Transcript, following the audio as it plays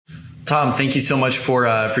Tom, thank you so much for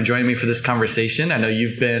joining me for this conversation. I know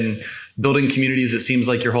you've been building communities, it seems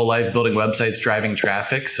like your whole life, building websites, driving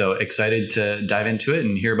traffic. So excited to dive into it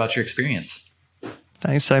and hear about your experience.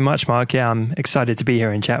 Thanks so much, Mark. Yeah, I'm excited to be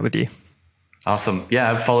here and chat with you. Awesome.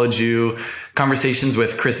 Yeah, I've followed you conversations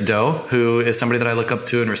with Chris Do, who is somebody that I look up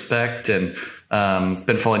to and respect, and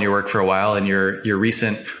been following your work for a while, and your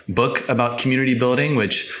recent book about community building,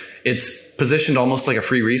 which it's positioned almost like a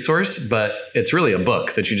free resource, but it's really a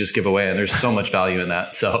book that you just give away, and there's so much value in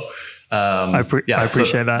that. So I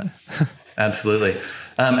appreciate that. Absolutely.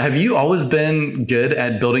 Have you always been good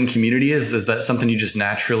at building community? Is that something you just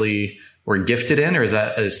naturally were gifted in, or is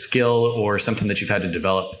that a skill or something that you've had to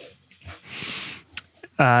develop?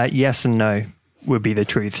 Yes and no would be the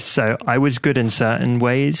truth. So I was good in certain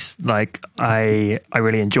ways. Like I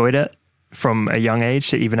really enjoyed it from a young age.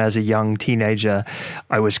 So even as a young teenager,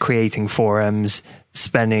 I was creating forums,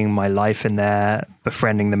 spending my life in there,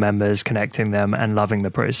 befriending the members, connecting them, and loving the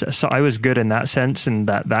process. So I was good in that sense, and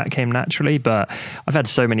that came naturally. But I've had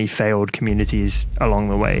so many failed communities along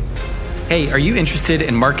the way. Hey, are you interested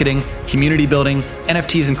in marketing, community building,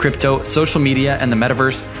 NFTs and crypto, social media, and the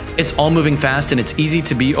metaverse? It's all moving fast and it's easy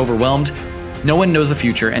to be overwhelmed. No one knows the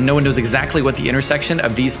future and no one knows exactly what the intersection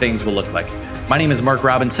of these things will look like. My name is Mark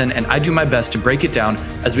Robinson and I do my best to break it down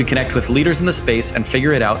as we connect with leaders in the space and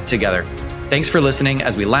figure it out together. Thanks for listening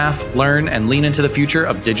as we laugh, learn, and lean into the future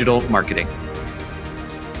of digital marketing.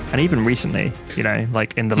 And even recently,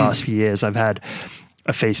 like in the last few years, I've had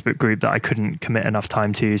a Facebook group that I couldn't commit enough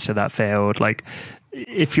time to, so that failed. Like,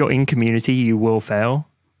 if you're in community, you will fail.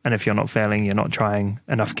 And if you're not failing, you're not trying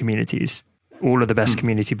enough communities. All of the best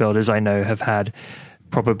community builders I know have had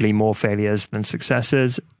probably more failures than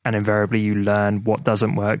successes. And invariably, you learn what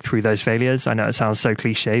doesn't work through those failures. I know it sounds so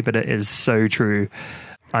cliche, but it is so true.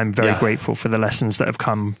 I'm very grateful for the lessons that have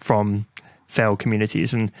come from failed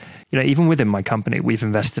communities. And, even within my company, we've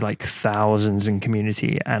invested like thousands in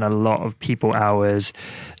community and a lot of people hours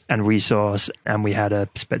and resource, and we had a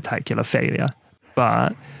spectacular failure.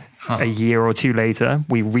 But a year or two later,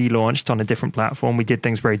 we relaunched on a different platform. We did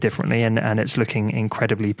things very differently, and it's looking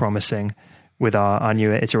incredibly promising with our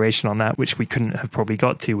newer iteration on that, which we couldn't have probably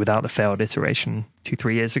got to without the failed iteration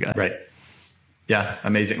 2-3 years ago. Right. Yeah,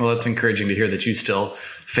 amazing. Well, it's encouraging to hear that you still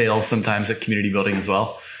fail sometimes at community building as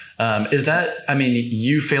well. Is that,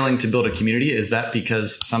 you failing to build a community, is that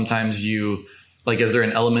because sometimes is there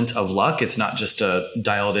an element of luck? It's not just a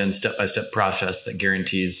dialed in step-by-step process that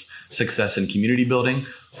guarantees success in community building,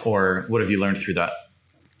 or what have you learned through that?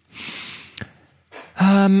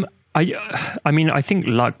 I think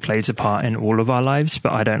luck plays a part in all of our lives,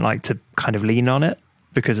 but I don't like to kind of lean on it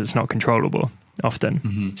because it's not controllable often.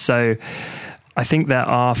 Mm-hmm. So I think there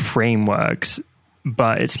are frameworks,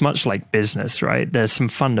 but it's much like business, right? There's some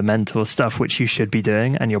fundamental stuff which you should be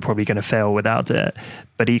doing and you're probably going to fail without it.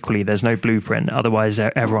 But equally, there's no blueprint. Otherwise,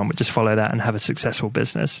 everyone would just follow that and have a successful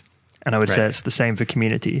business. And I would say it's the same for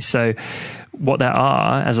community. So what there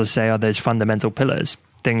are, as I say, are those fundamental pillars.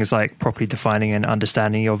 Things like properly defining and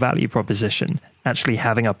understanding your value proposition, actually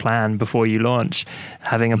having a plan before you launch,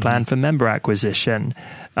 having a plan for member acquisition,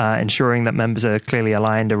 ensuring that members are clearly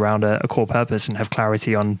aligned around a core purpose and have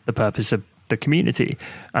clarity on the purpose of the community,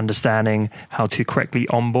 understanding how to correctly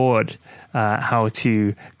onboard, how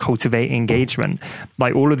to cultivate engagement.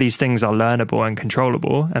 Like all of these things are learnable and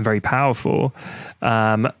controllable and very powerful,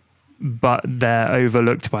 but they're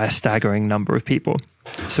overlooked by a staggering number of people.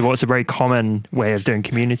 So what's a very common way of doing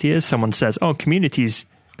community is someone says, oh, community's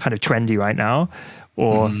kind of trendy right now,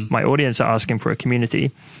 or my audience are asking for a community.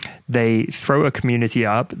 They throw a community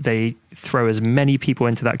up, they throw as many people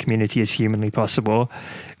into that community as humanly possible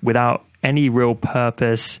without any real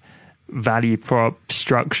purpose, value prop,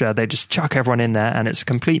 structure. They just chuck everyone in there and it's a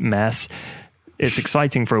complete mess. It's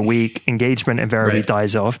exciting for a week. Engagement invariably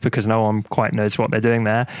dies off because no one quite knows what they're doing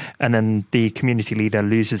there. And then the community leader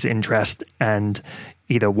loses interest and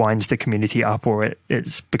either winds the community up or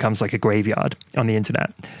it becomes like a graveyard on the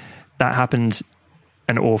internet. That happens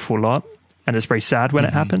an awful lot. And it's very sad when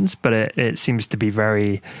it happens, but it seems to be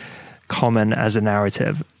very common as a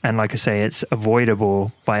narrative. And like I say, it's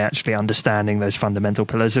avoidable by actually understanding those fundamental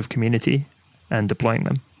pillars of community and deploying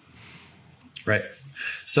them. Right.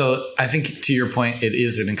 So I think to your point, it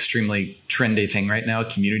is an extremely trendy thing right now,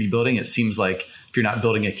 community building. It seems like if you're not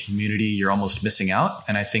building a community, you're almost missing out.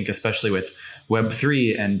 And I think especially with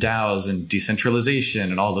Web3 and DAOs and decentralization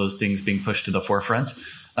and all those things being pushed to the forefront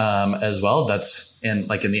as well, that's in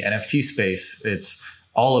the NFT space, it's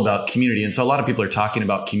all about community. And so a lot of people are talking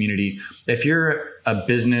about community. If you're a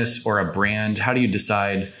business or a brand, how do you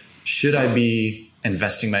decide, should I be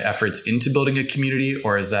investing my efforts into building a community,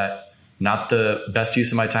 or is that not the best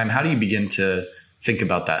use of my time? How do you begin to think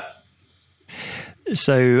about that?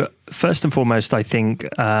 So first and foremost, I think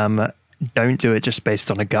don't do it just based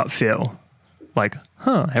on a gut feel. Like,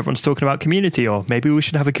 everyone's talking about community, or maybe we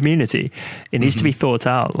should have a community. It needs to be thought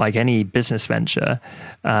out like any business venture.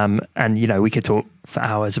 And, we could talk for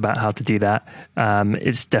hours about how to do that.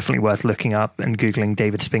 It's definitely worth looking up and Googling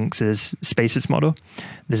David Spinks's Spaces model.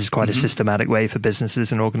 This is quite a systematic way for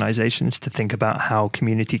businesses and organizations to think about how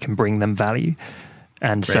community can bring them value.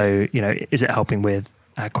 And so, is it helping with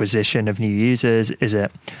acquisition of new users? Is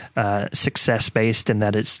it success-based in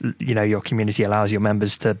that it's, your community allows your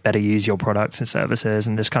members to better use your products and services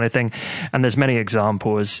and this kind of thing? And there's many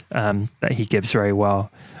examples that he gives very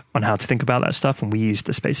well on how to think about that stuff. And we use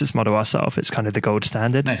the Spaces model ourselves. It's kind of the gold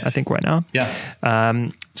standard, I think, right now.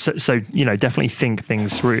 Yeah. So, definitely think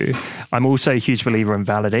things through. I'm also a huge believer in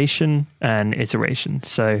validation and iteration.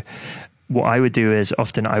 So what I would do is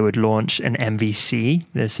often I would launch an MVC.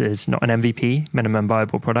 This is not an MVP, minimum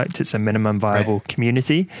viable product. It's a minimum viable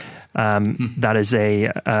community. That is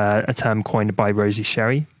a term coined by Rosie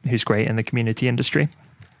Sherry, who's great in the community industry.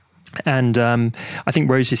 And I think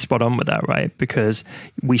Rosie's spot on with that, right? Because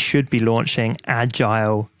we should be launching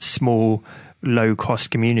agile, small, low-cost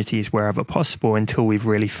communities wherever possible until we've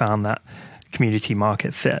really found that community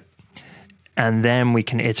market fit. And then we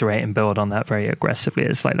can iterate and build on that very aggressively.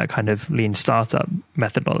 It's like that kind of lean startup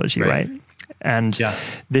methodology, right? And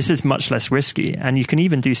this is much less risky. And you can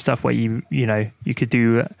even do stuff where you could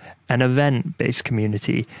do an event-based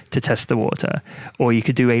community to test the water, or you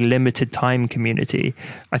could do a limited time community.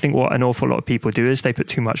 I think what an awful lot of people do is they put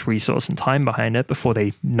too much resource and time behind it before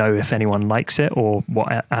they know if anyone likes it or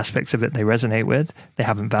what aspects of it they resonate with. They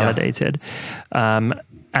haven't validated.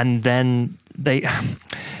 And then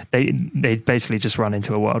they basically just run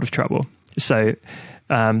into a world of trouble. So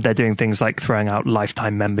they're doing things like throwing out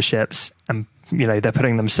lifetime memberships, and they're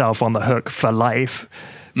putting themselves on the hook for life,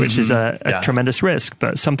 which is a tremendous risk.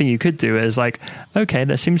 But something you could do is like, okay,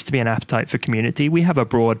 there seems to be an appetite for community. We have a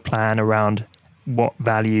broad plan around what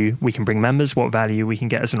value we can bring members, what value we can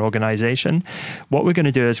get as an organization. What we're going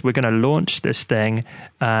to do is we're going to launch this thing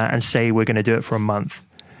and say we're going to do it for a month.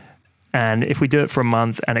 And if we do it for a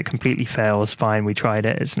month and it completely fails, fine, we tried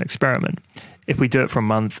it, it's an experiment. If we do it for a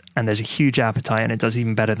month and there's a huge appetite and it does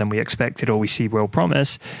even better than we expected, or we see real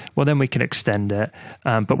promise, well, then we can extend it.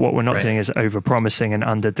 But what we're not doing is over-promising and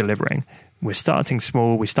under-delivering. We're starting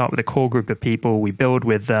small. We start with a core group of people. We build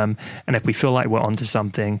with them. And if we feel like we're onto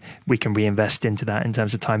something, we can reinvest into that in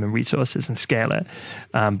terms of time and resources and scale it.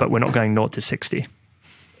 But we're not going 0 to 60.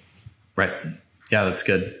 Right. Yeah, that's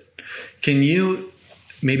good. Can you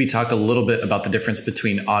maybe talk a little bit about the difference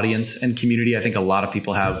between audience and community? I think a lot of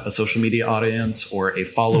people have a social media audience or a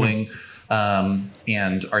following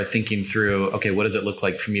and are thinking through, okay, what does it look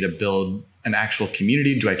like for me to build an actual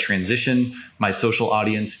community? Do I transition my social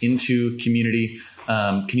audience into community?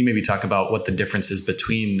 Can you maybe talk about what the difference is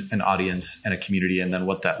between an audience and a community, and then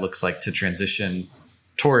what that looks like to transition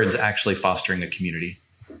towards actually fostering a community?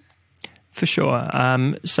 For sure.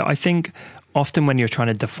 So I think often when you're trying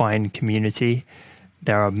to define community,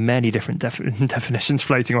 there are many different definitions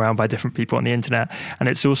floating around by different people on the internet. And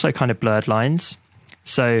it's also kind of blurred lines.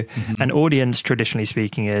 So an audience, traditionally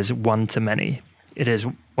speaking, is one to many. It is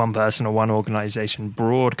one person or one organization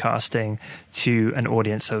broadcasting to an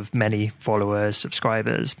audience of many followers,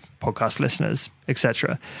 subscribers, podcast listeners,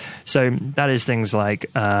 etc. So that is things like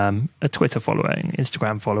a Twitter following,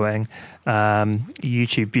 Instagram following,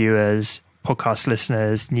 YouTube viewers, podcast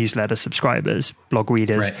listeners, newsletter subscribers, blog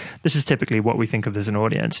readers. Right. This is typically what we think of as an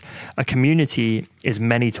audience. A community is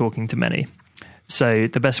many talking to many. So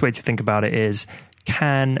the best way to think about it is,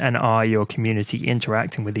 can and are your community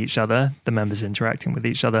interacting with each other, the members interacting with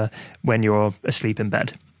each other when you're asleep in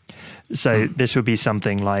bed? So this would be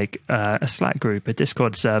something like a Slack group, a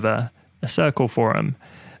Discord server, a Circle forum,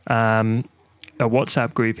 a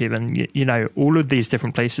WhatsApp group even, all of these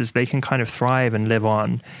different places, they can kind of thrive and live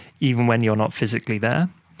on even when you're not physically there.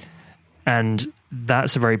 And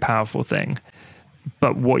that's a very powerful thing.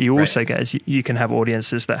 But what you also get is you can have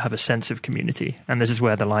audiences that have a sense of community. And this is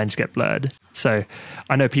where the lines get blurred. So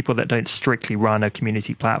I know people that don't strictly run a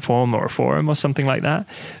community platform or a forum or something like that,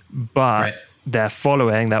 but their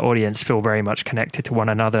following, their audience feel very much connected to one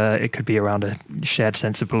another. It could be around a shared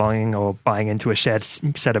sense of belonging or buying into a shared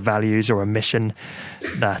set of values or a mission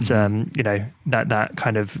that, that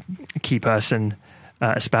kind of key person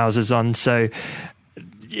espouses on. So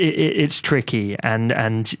it's tricky.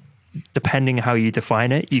 And depending how you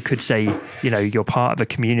define it, you could say, you're part of a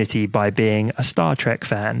community by being a Star Trek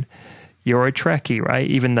fan. you're a Trekkie, right?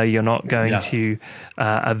 Even though you're not going to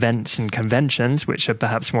events and conventions, which are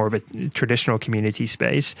perhaps more of a traditional community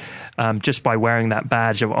space, just by wearing that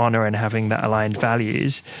badge of honor and having that aligned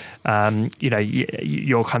values,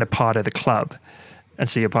 you're kind of part of the club. And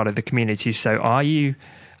so you're part of the community. So are you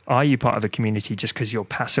part of a community just because you're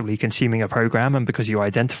passively consuming a program and because you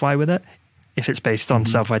identify with it? If it's based on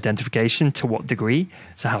self-identification, to what degree?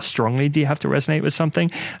 So how strongly do you have to resonate with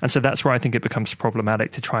something? And so that's where I think it becomes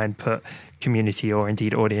problematic to try and put community or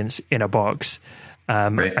indeed audience in a box.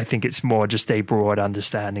 Right. I think it's more just a broad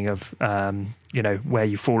understanding of, where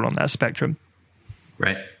you fall on that spectrum.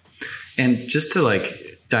 Right. And just to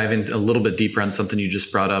dive in a little bit deeper on something you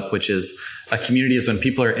just brought up, which is a community is when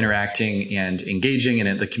people are interacting and engaging,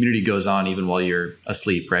 and the community goes on even while you're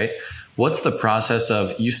asleep, right? What's the process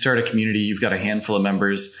of, you start a community, you've got a handful of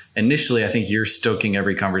members. Initially, I think you're stoking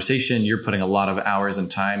every conversation. You're putting a lot of hours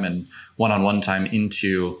and time and one-on-one time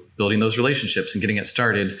into building those relationships and getting it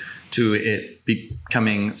started to it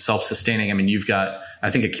becoming self-sustaining. I mean, you've got,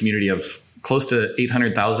 I think, a community of close to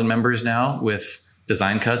 800,000 members now with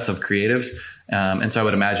design cuts of creatives. And so I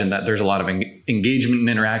would imagine that there's a lot of engagement and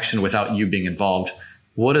interaction without you being involved.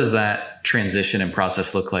 What does that transition and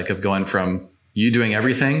process look like of going from you doing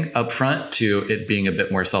everything up front to it being a bit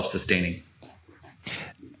more self-sustaining?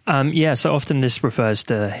 So often this refers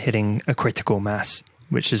to hitting a critical mass,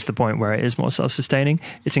 which is the point where it is more self-sustaining.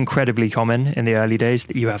 It's incredibly common in the early days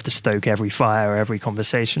that you have to stoke every fire, every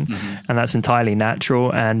conversation, and that's entirely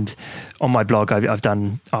natural. And on my blog, I've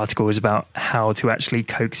done articles about how to actually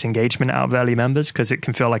coax engagement out of early members, because it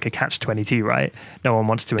can feel like a catch-22, right? No one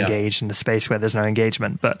wants to engage in a space where there's no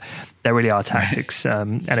engagement, but there really are tactics.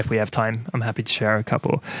 And if we have time, I'm happy to share a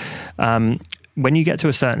couple. When you get to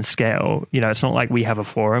a certain scale, it's not like we have a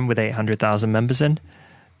forum with 800,000 members in.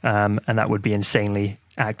 And that would be insanely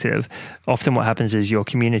active. Often what happens is your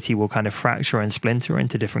community will kind of fracture and splinter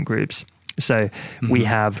into different groups. So we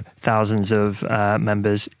have thousands of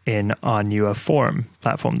members in our newer forum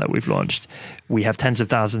platform that we've launched. We have tens of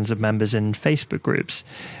thousands of members in Facebook groups.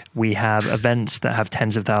 We have events that have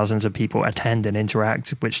tens of thousands of people attend and interact,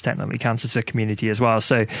 which technically counts as a community as well.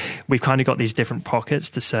 So we've kind of got these different pockets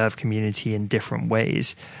to serve community in different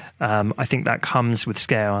ways. I think that comes with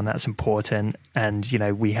scale, and that's important. And,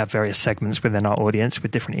 we have various segments within our audience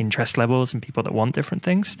with different interest levels and people that want different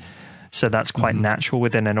things. So that's quite natural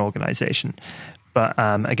within an organization. But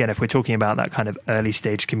again, if we're talking about that kind of early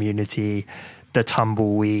stage community, the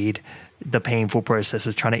tumbleweed, the painful process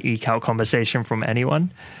of trying to eke out conversation from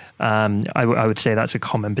anyone, I would say that's a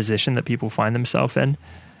common position that people find themselves in.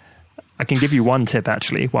 I can give you one tip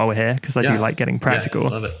actually while we're here, because I do like getting practical. Yeah,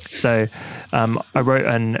 love it. So I wrote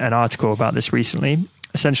an article about this recently.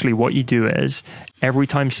 Essentially what you do is every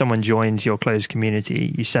time someone joins your closed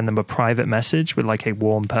community, you send them a private message with a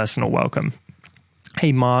warm personal welcome.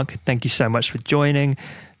 Hey, Mark, thank you so much for joining.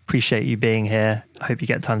 Appreciate you being here. I hope you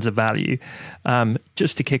get tons of value.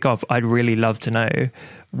 Just to kick off, I'd really love to know,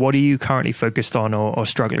 what are you currently focused on or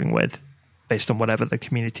struggling with based on whatever the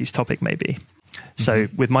community's topic may be? So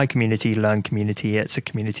with my community, Learn Community, it's a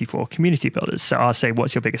community for community builders. So I'll say,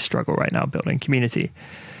 what's your biggest struggle right now building community?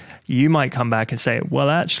 You might come back and say, well,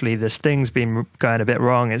 actually, this thing's been going a bit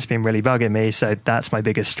wrong. It's been really bugging me. So that's my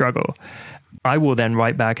biggest struggle. I will then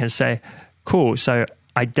write back and say, cool. So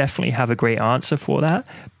I definitely have a great answer for that.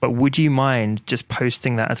 But would you mind just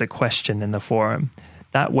posting that as a question in the forum?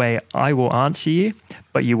 That way I will answer you,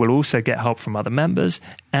 but you will also get help from other members,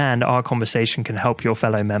 and our conversation can help your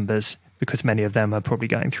fellow members, because many of them are probably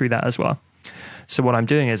going through that as well. So what I'm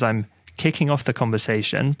doing is I'm kicking off the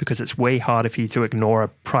conversation, because it's way harder for you to ignore a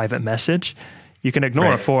private message. You can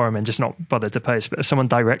ignore a forum and just not bother to post, but if someone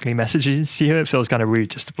directly messages you, it feels kind of rude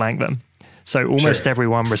just to blank them. So almost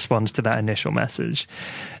everyone responds to that initial message.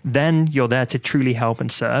 Then you're there to truly help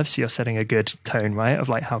and serve. So you're setting a good tone, right? Of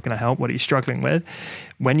how can I help? What are you struggling with?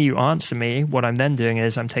 When you answer me, what I'm then doing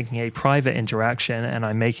is I'm taking a private interaction and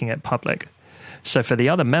I'm making it public. So for the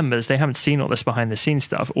other members, they haven't seen all this behind the scenes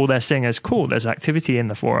stuff. All they're seeing is, cool, there's activity in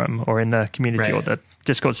the forum or in the community or the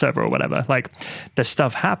Discord server or whatever. There's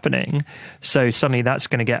stuff happening. So suddenly that's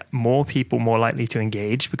going to get more people more likely to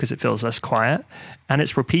engage because it feels less quiet, and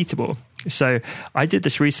it's repeatable. So I did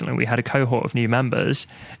this recently. We had a cohort of new members,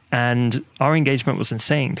 and our engagement was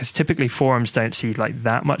insane, because typically forums don't see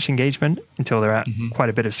that much engagement until they're at quite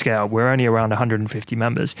a bit of scale. We're only around 150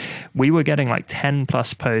 members. We were getting 10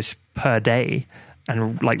 plus posts per day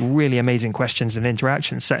and really amazing questions and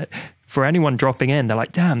interactions. So for anyone dropping in, they're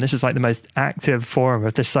like, damn, this is the most active forum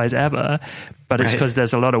of this size ever. But it's because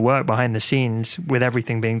there's a lot of work behind the scenes with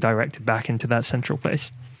everything being directed back into that central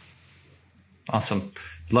place. Awesome.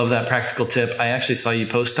 Love that practical tip. I actually saw you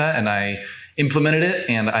post that and I implemented it,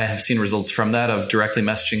 and I have seen results from that of directly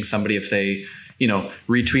messaging somebody if they,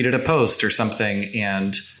 retweeted a post or something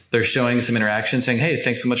and they're showing some interaction saying, hey,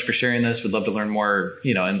 thanks so much for sharing this. Would love to learn more,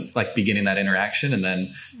 and like beginning that interaction and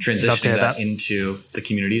then transitioning that into the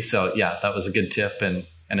community. So yeah, that was a good tip and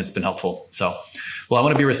it's been helpful. So, well, I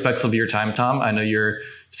want to be respectful of your time, Tom. I know you're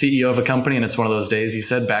CEO of a company and it's one of those days you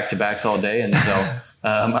said back-to-backs all day. And so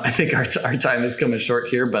I think our time is coming short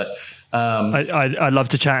here, but I'd love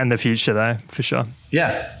to chat in the future though, for sure.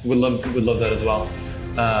 Yeah, would love that as well.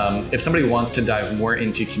 If somebody wants to dive more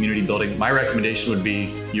into community building, my recommendation would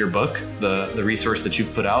be your book, the resource that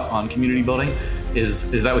you've put out on community building.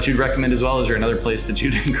 Is that what you'd recommend as well? Is there another place that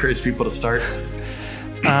you'd encourage people to start?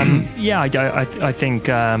 Yeah, I think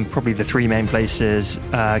probably the three main places.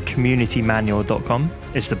 Communitymanual.com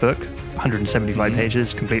is the book, 175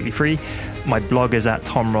 pages, completely free. My blog is at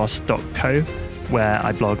tomross.co, where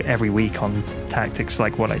I blog every week on tactics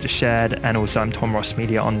like what I just shared. And also I'm Tom Ross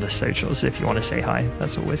Media on the socials if you want to say hi.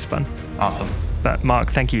 That's always fun. Awesome. But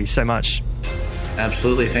Mark, thank you so much.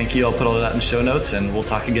 Absolutely. Thank you. I'll put all of that in the show notes and we'll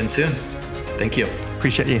talk again soon. Thank you.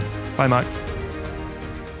 Appreciate you. Bye, Mark.